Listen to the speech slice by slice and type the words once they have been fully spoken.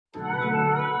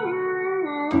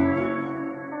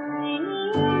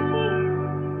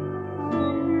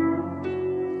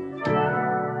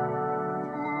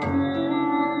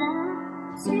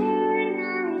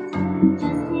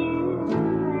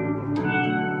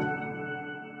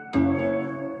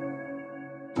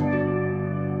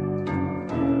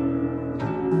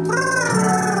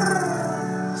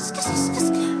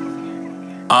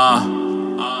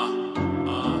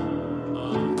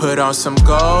Put on some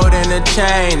gold and a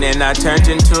chain, and I turned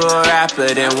into a rapper.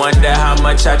 Then wonder how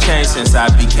much I changed since I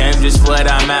became just what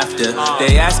I'm after.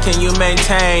 They ask, can you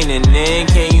maintain, and then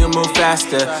can you move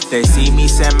faster? They see me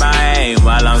set my aim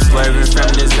while I'm swerving from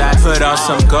disaster. Put on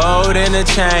some gold and a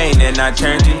chain, and I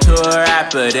turned into a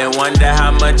rapper. Then wonder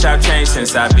how much I've changed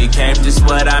since I became just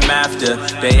what I'm after.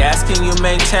 They ask, can you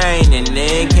maintain, and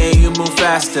then can you move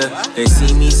faster? They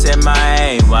see me set my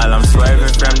aim while I'm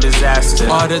swerving from disaster.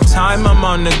 All the time I'm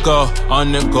on the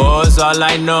go is all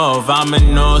I know.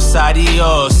 Vamonos,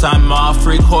 adios. I'm off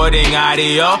recording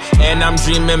audio, and I'm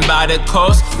dreaming by the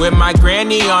coast with my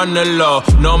granny on the low.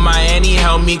 Know my auntie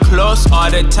held me close all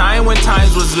the time when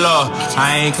times was low.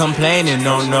 I ain't complaining,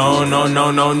 no.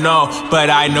 But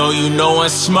I know you know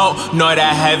and smoke. Know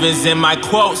that heaven's in my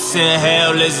quotes and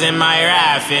hell is in my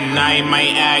wrath. And I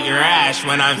might act rash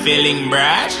when I'm feeling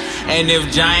brash. And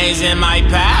if giants in my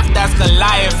path, that's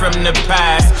Goliath from the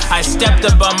past. I stepped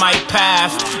up on my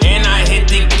path, and I hit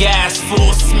the gas,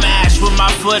 full smash with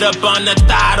my foot up on the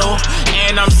throttle.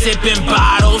 And I'm sipping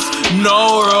bottles,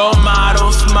 no role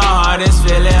models. My heart is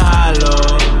feeling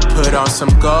hollow. Put on some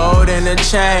gold and a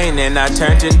chain, and I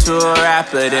turned into a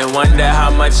rapper. Then wonder how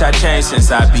much I changed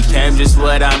since I became just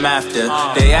what I'm after.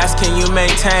 They ask, can you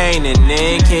maintain, and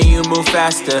then can you move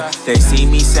faster? They see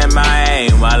me set my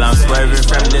aim while I'm swerving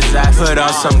from disaster. Put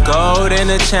on some gold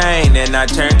and a chain, and I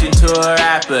turned into a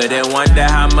rapper. Then wonder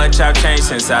how much I've changed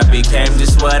since I became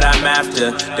just what I'm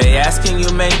after. They ask, can you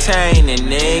maintain,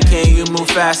 and then can you move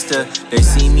faster? They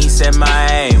see me set my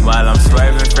aim while I'm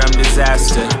swerving from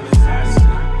disaster.